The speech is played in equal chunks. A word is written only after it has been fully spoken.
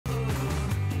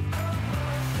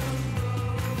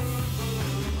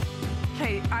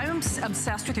tell you, I'm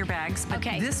obsessed with your bags, but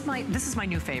this is my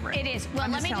new favorite. It is. Well,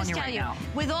 let me just tell you,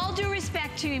 with all due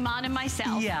respect to Iman and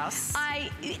myself, yes,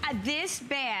 this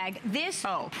bag, this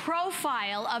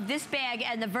profile of this bag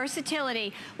and the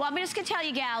versatility, well, I'm just gonna tell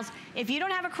you gals, if you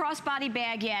don't have a crossbody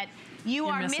bag yet, you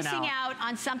are missing out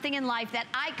on something in life that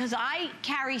because I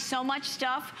carry so much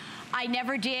stuff, I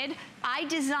never did. I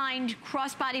designed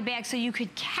crossbody bags so you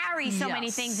could carry so many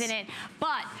things in it,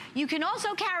 but you can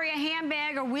also carry a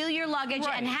handbag or wheel your luggage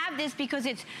and have this because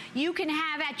you can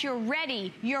have at your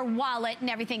ready your wallet and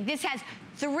everything. This has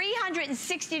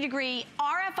 360-degree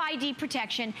RFID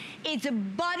protection. It's a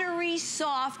buttery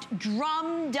soft,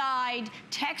 drum-dyed,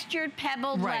 textured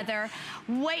pebbled leather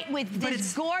with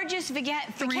this gorgeous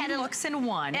three looks in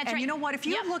one. That's and you know what? If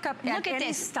you look up at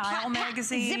any style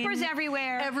magazine, zippers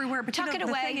everywhere. Everywhere. But tuck it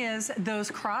away. The thing is,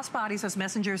 those crossbodies, those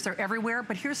messengers, they're everywhere.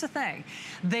 But here's the thing: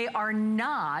 they are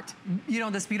not,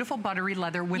 this beautiful buttery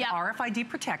leather with RFID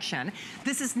protection.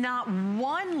 This is not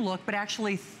one look, but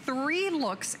actually 3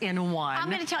 looks in one. I'm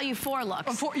going to tell you 4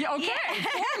 looks. 4 looks.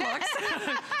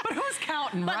 But who's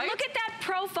counting, But look at that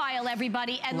profile,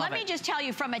 everybody. And let me just tell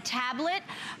you, from a tablet,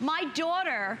 my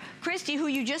daughter, Christy, who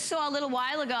you just saw a little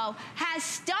while ago, has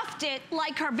stuffed it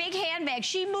like her big handbag.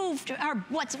 She moved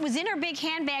what was in her big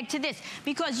handbag to this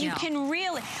because you can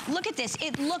really, look at this.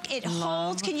 It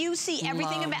holds, can you see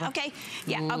everything about,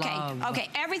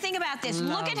 everything about this.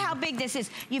 Look at how big this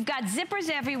is. You've got zippers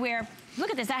everywhere. Look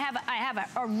at this, I have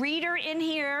a reader in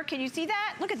here. Can you see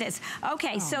that? Look at this.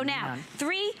 Okay, so now,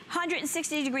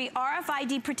 360-degree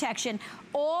RFID protection,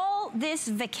 all this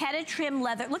Vachetta trim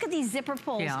leather. Look at these zipper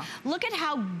pulls. Look at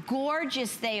how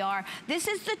gorgeous they are. This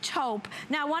is the taupe.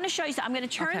 Now I wanna show you something. I'm gonna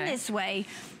turn this way.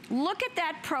 Look at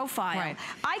that profile.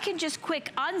 I can just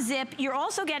quick unzip. You're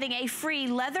also getting a free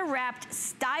leather-wrapped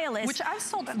stylus. Which I've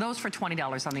sold those for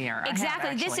 $20 on the air.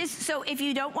 Exactly. This is, so if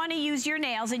you don't want to use your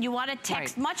nails and you want to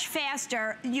text much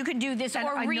faster, you can do this, or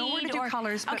read. I know where to do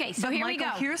colors, but, okay, so here we go.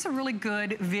 Here's a really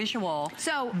good visual.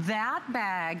 So that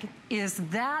bag is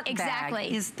that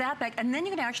bag, is that bag, and then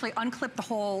you can actually unclip the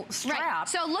whole strap.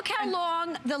 So look how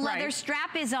long the leather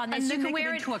strap is on this. And then you can make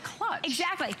wear it into a clutch.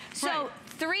 Exactly. So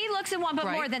 3 looks in one,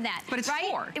 but more than that. But it's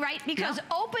 4. Right, because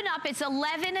open up, it's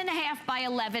 11.5 by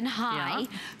 11 high.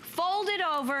 Fold it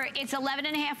over, it's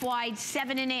 11.5 wide,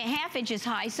 7.5 inches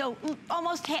high. So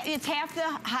almost it's half the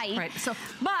height. So,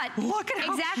 but look at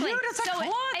how cute it's a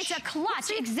clutch. It's a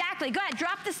clutch, exactly. Go ahead,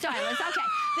 drop the stylus. Okay.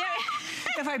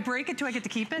 If I break it, do I get to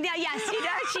keep it? Yeah, yes.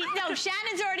 No,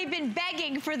 Shannon's already been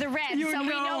begging for the red, so we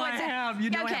know what's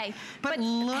okay. But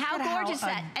look how gorgeous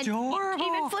that. Adorable. And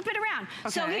even flip it around.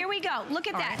 So here we go. Look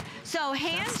at that. So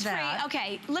hands-free.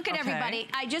 Okay, look at everybody.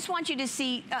 I just want you to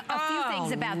see a few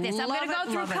things about this. I'm going to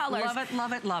go through colors. Love it,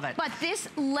 love it, love it. But this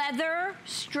leather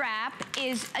strap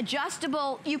is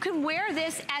adjustable. You can wear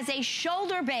this as a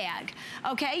shoulder bag,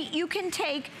 okay? You can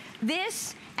take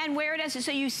this and wear it as,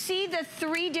 so you see the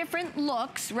 3 different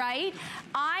looks, right?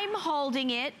 I'm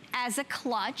holding it as a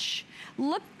clutch.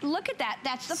 Look at that.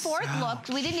 That's the 4th look.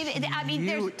 We didn't even, I mean,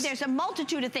 there's a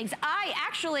multitude of things. I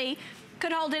actually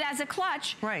could hold it as a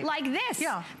clutch like this.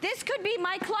 This could be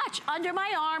my clutch under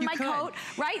my arm, my coat,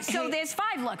 right? So there's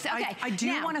 5 looks. Okay. I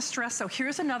do want to stress, so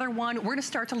here's another one. We're going to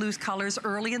start to lose colors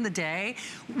early in the day.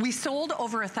 We sold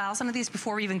over 1,000 of these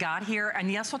before we even got here.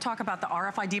 And yes, we'll talk about the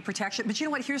RFID protection. But you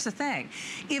know what? Here's the thing.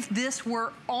 If this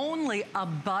were only a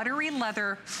buttery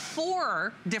leather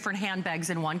 4 different handbags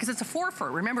in one, because it's a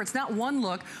 4-fer. Remember, it's not 1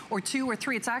 look or 2 or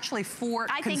 3. It's actually 4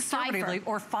 conservatively,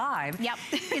 or 5. Yep.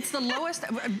 It's the lowest.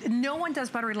 No one does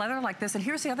buttery leather like this. And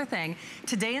here's the other thing.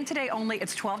 Today and today only,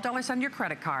 it's $12 on your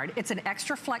credit card. It's an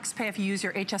extra flex pay if you use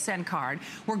your HSN card.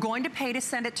 We're going to pay to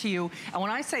send it to you. And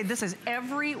when I say this is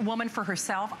every woman for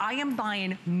herself, I am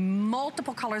buying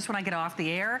multiple colors when I get off the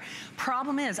air.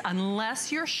 Problem is, unless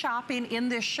you're shopping in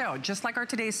this show, just like our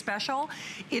today's special,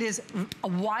 it is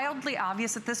wildly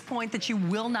obvious at this point that you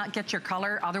will not get your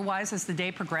color otherwise as the day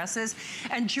progresses.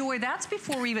 And Joy, that's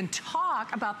before we even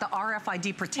talk about the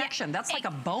RFID protection. That's like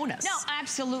a bonus. No,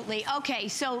 absolutely. Okay,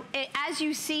 so as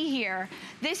you see here,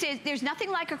 there's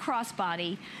nothing like a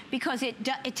crossbody because it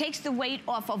takes the weight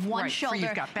off of one shoulder.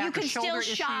 You've got back you can still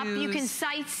shop, you can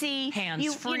sightsee.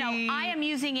 Hands-free. You know, I am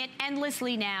using it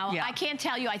endlessly now. I can't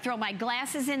tell you, I throw my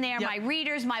glasses in there, my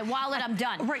readers, my wallet, I'm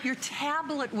done. Right, your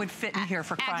tablet would fit in here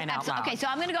for crying out loud. Okay, so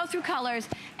I'm gonna go through colors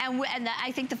and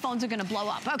I think the phones are gonna blow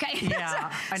up, okay?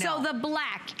 Yeah, I know. So the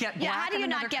black. Get black how do you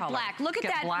not get black? Look at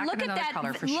that, look at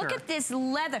that, look at this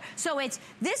leather. So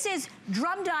this is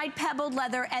drum-dyed pebbled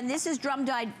leather, and this is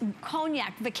drum-dyed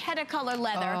cognac, Vachetta color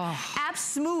leather. Ab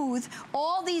smooth,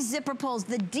 all these zipper pulls.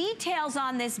 The details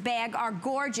on this bag are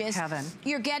gorgeous. Heaven.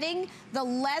 You're getting the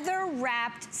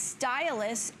leather-wrapped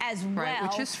stylus as well. Right,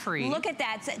 which is free. Look at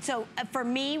that. So for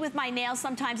me, with my nails,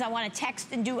 sometimes I want to text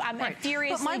and do, I'm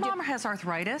furiously. But my mom has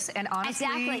arthritis, and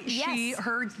honestly,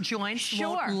 her joints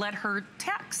won't let her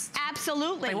text.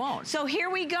 Absolutely. They won't. So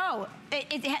here we go.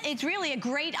 It's really a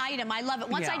great item. I love it.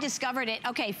 Once I discovered it,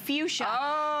 okay, fuchsia.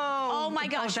 Oh my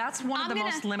gosh. Oh, that's one of the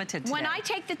most limited today. When I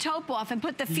take the taupe off and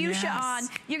put the fuchsia on,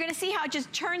 you're gonna see how it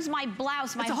just turns my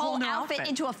blouse, my whole outfit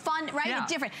into a fun,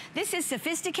 different. This is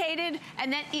sophisticated,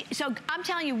 and then, so I'm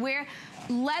telling you,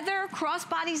 leather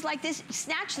crossbodies like this,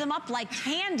 snatch them up like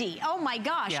candy. Oh my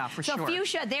gosh. Yeah, for sure. So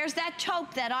fuchsia, there's that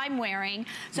taupe that I'm wearing.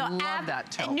 So love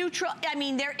that taupe. Neutral, I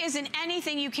mean, there isn't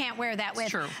anything you can't wear that with.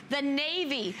 True. The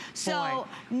navy. So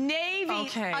navy,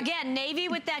 again, navy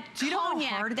with that cognac. Do you know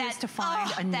how hard it is to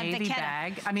find a navy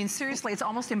bag? I mean, seriously, it's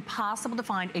almost impossible to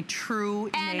find a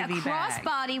true navy bag. And a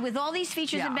crossbody with all these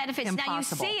features and benefits.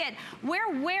 Impossible. Now you see it,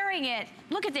 we're wearing it.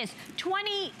 Look at this,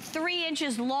 23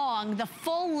 inches long, the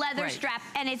full leather strap,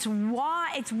 and it's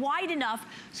wide enough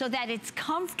so that it's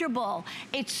comfortable.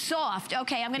 It's soft.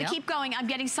 Okay, I'm gonna keep going. I'm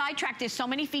getting sidetracked. There's so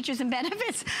many features and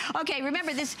benefits. Okay,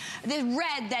 remember this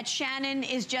red that Shannon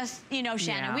is just, you know,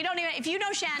 Shannon. We don't even, if you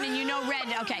know Shannon, you know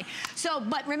red. Okay, so,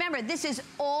 but remember, this is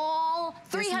all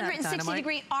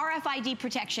 360-degree RFID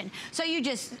protection. So you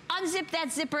just unzip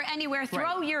that zipper anywhere,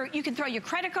 you can throw your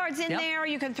credit cards in there,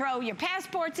 you can throw your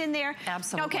passports in there.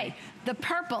 Absolutely. Okay, the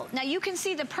purple. Now you can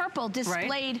see the purple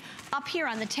displayed up here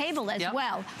on the table as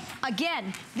well.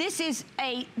 Again, this is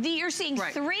you're seeing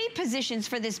 3 positions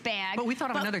for this bag. But we thought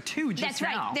of another 2 just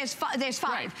now. That's right, there's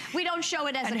 5. We don't show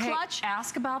it as a clutch.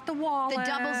 Ask about the wallet. The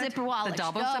double zipper wallet. The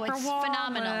double zipper wallet.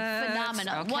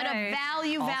 Phenomenal. What a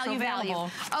value.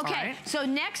 Okay, so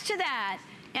next to that,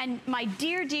 and my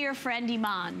dear, dear friend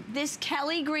Iman, this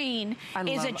Kelly green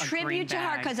is a tribute to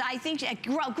her, because I think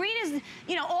green is,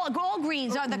 you know, all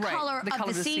greens are the color of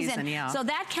the season. So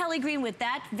that Kelly green with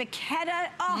that Vachetta,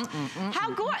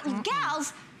 how gorgeous.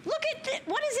 Gals, look at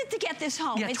what is it to get this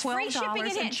home? It's free shipping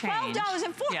and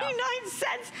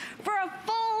 $12.49 for a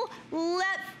full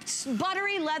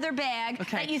buttery leather bag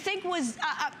that you think was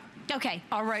okay.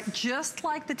 All right, just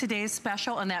like the Today's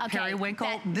Special and that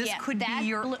periwinkle, this could be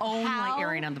your only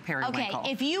earring on the periwinkle.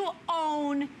 Okay, if you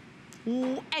own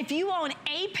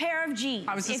a pair of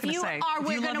jeans, if you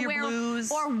gonna wear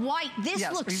blues, or white, this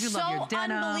looks so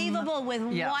unbelievable with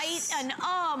white, and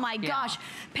oh my gosh,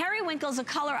 periwinkle's a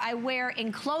color I wear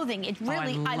in clothing. It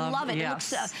really, I love it. It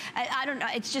looks, I don't know,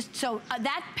 it's just so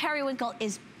that periwinkle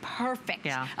is perfect.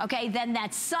 Okay, then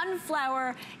that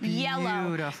sunflower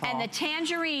yellow and the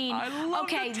tangerine. I love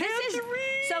the tangerine. This is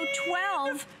so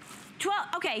 12.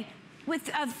 Okay. With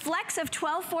a flex of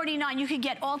 $12.49, you could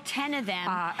get all 10 of them.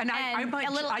 And I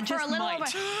just might.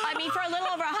 I mean, for a little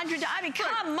over $100. I mean,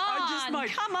 come on,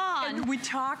 come on. And we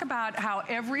talk about how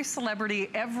every celebrity,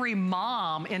 every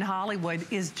mom in Hollywood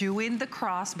is doing the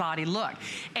crossbody look,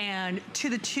 and to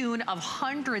the tune of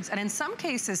hundreds, and in some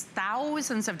cases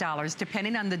thousands of dollars,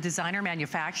 depending on the designer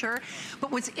manufacturer.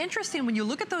 But what's interesting, when you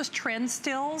look at those trend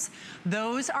stills,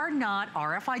 those are not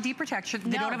RFID protection.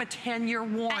 They don't have a 10-year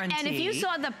warranty. And if you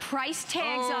saw the price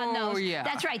tags on those.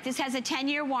 That's right. This has a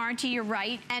 10-year warranty. You're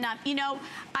right. And you know,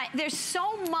 there's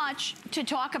so much to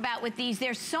talk about with these.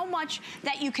 There's so much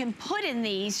that you can put in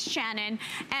these, Shannon,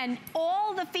 and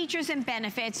all the features and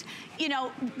benefits. You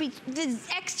know, the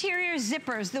exterior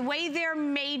zippers, the way they're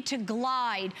made to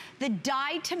glide, the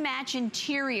dyed to match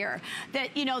interior.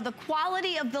 That, you know, the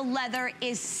quality of the leather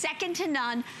is second to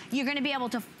none. You're going to be able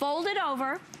to fold it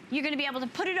over. You're going to be able to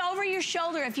put it over your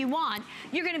shoulder if you want.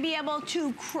 You're going to be able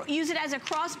to use it as a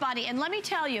crossbody. And let me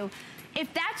tell you, if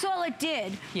that's all it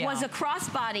did was a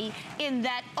crossbody in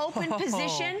that open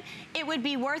position, it would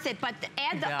be worth it. But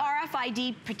add the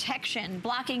RFID protection,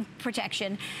 blocking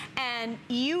protection, and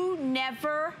you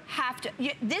never have to.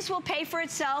 This will pay for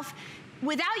itself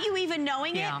without you even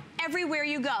knowing it everywhere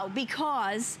you go,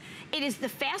 because it is the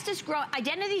fastest growing,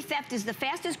 identity theft is the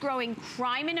fastest growing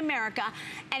crime in America,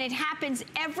 and it happens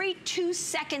every 2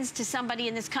 seconds to somebody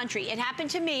in this country. It happened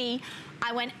to me.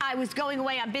 I was going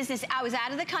away on business. I was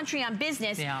out of the country on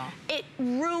business. It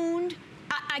ruined,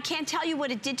 I can't tell you what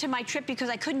it did to my trip because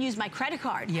I couldn't use my credit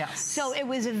card. So it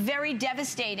was very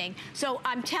devastating. So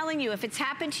I'm telling you, if it's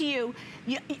happened to you,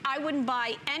 I wouldn't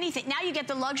buy anything. Now you get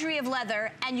the luxury of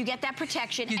leather, and you get that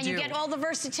protection, and you get all the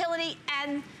versatility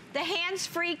and the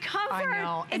hands-free comfort. I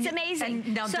know. It's amazing.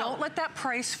 And now don't let that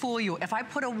price fool you. If I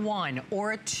put a 1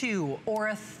 or a 2 or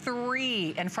a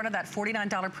 3 in front of that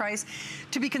 $49 price,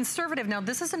 to be conservative, now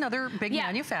this is another big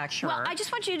manufacturer. Well, I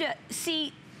just want you to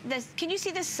see this. Can you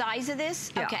see the size of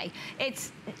this? Yeah. Okay,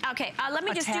 it's okay. Let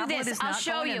me just do this. I'll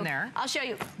show you. I'll show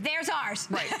you. There's ours.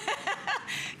 Right.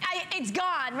 It's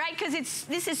gone, right? Because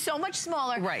this is so much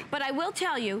smaller. Right. But I will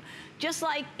tell you, just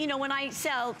like, you know, when I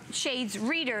sell shades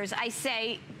readers, I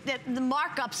say that the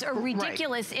markups are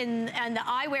ridiculous in the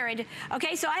eyewear.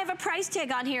 Okay, so I have a price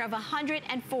tag on here of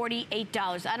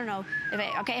 $148. I don't know if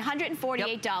okay,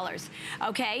 $148.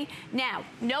 Okay, now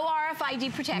no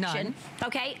RFID protection. None.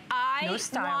 Okay, I want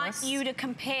stylus. you to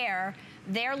compare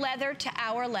their leather to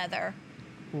our leather.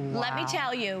 Wow. Let me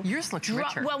tell you. Yours looks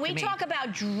richer. When we talk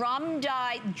about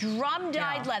drum-dyed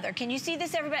leather, can you see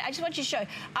this, everybody? I just want you to show you.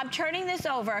 I'm turning this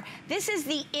over. This is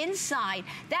the inside.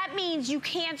 That means you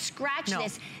can't scratch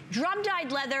this.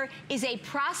 Drum-dyed leather is a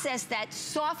process that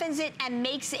softens it and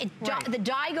makes it, the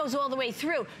dye goes all the way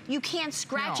through. You can't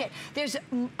scratch it. There's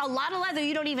a lot of leather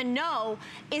you don't even know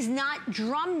is not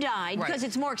drum-dyed because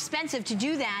it's more expensive to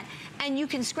do that. And you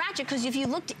can scratch it because if you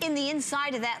looked in the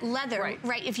inside of that leather,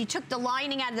 if you took the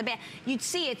lining out of the band, you'd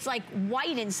see it's like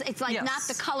white and it's like not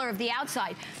the color of the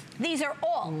outside. These are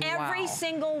all, every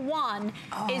single one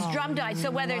is drum dyed.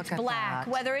 So whether it's black,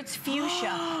 whether it's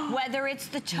fuchsia, whether it's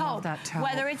the taupe,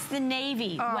 whether it's the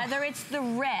navy, whether it's the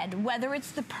red, whether it's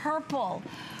the purple,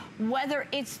 whether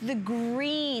it's the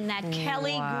green, that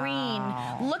Kelly green.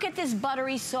 Look at this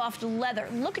buttery soft leather.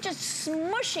 Look at just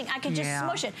smushing. I could just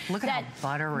smush it. Look at how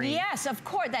buttery. Yes, of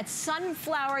course. That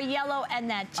sunflower yellow and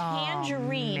that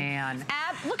tangerine. Oh, man.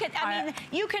 Look at, I mean,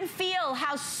 you can feel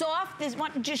how soft this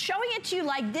one, just showing it to you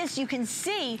like this, you can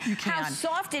see how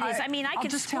soft it is. I mean, I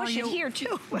could smush it here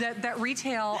too. That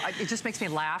retail, it just makes me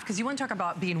laugh because you want to talk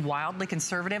about being wildly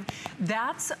conservative.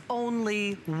 That's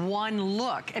only one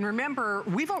look. And remember,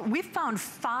 we've found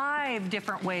 5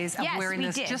 different ways of wearing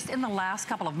this just in the last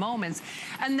couple of moments.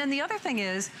 And then the other thing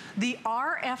is the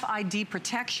RFID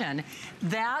protection.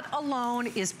 That alone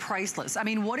is priceless. I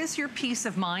mean, what is your peace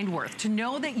of mind worth? To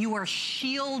know that you are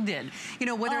shielded, you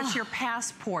know, whether it's your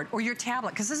passport or your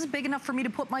tablet, because this is big enough for me to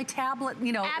put my tablet,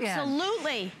 you know,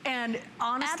 Absolutely. in. And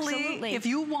honestly, if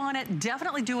you want it,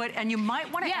 definitely do it. And you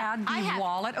might want to add the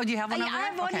wallet. Oh, do you have one over there? I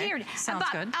have one here. Sounds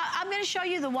good. I'm going to show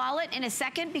you the wallet in a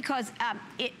second because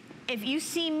if you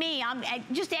see me,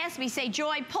 just ask me, say,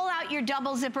 Joy, pull out your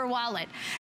double zipper wallet.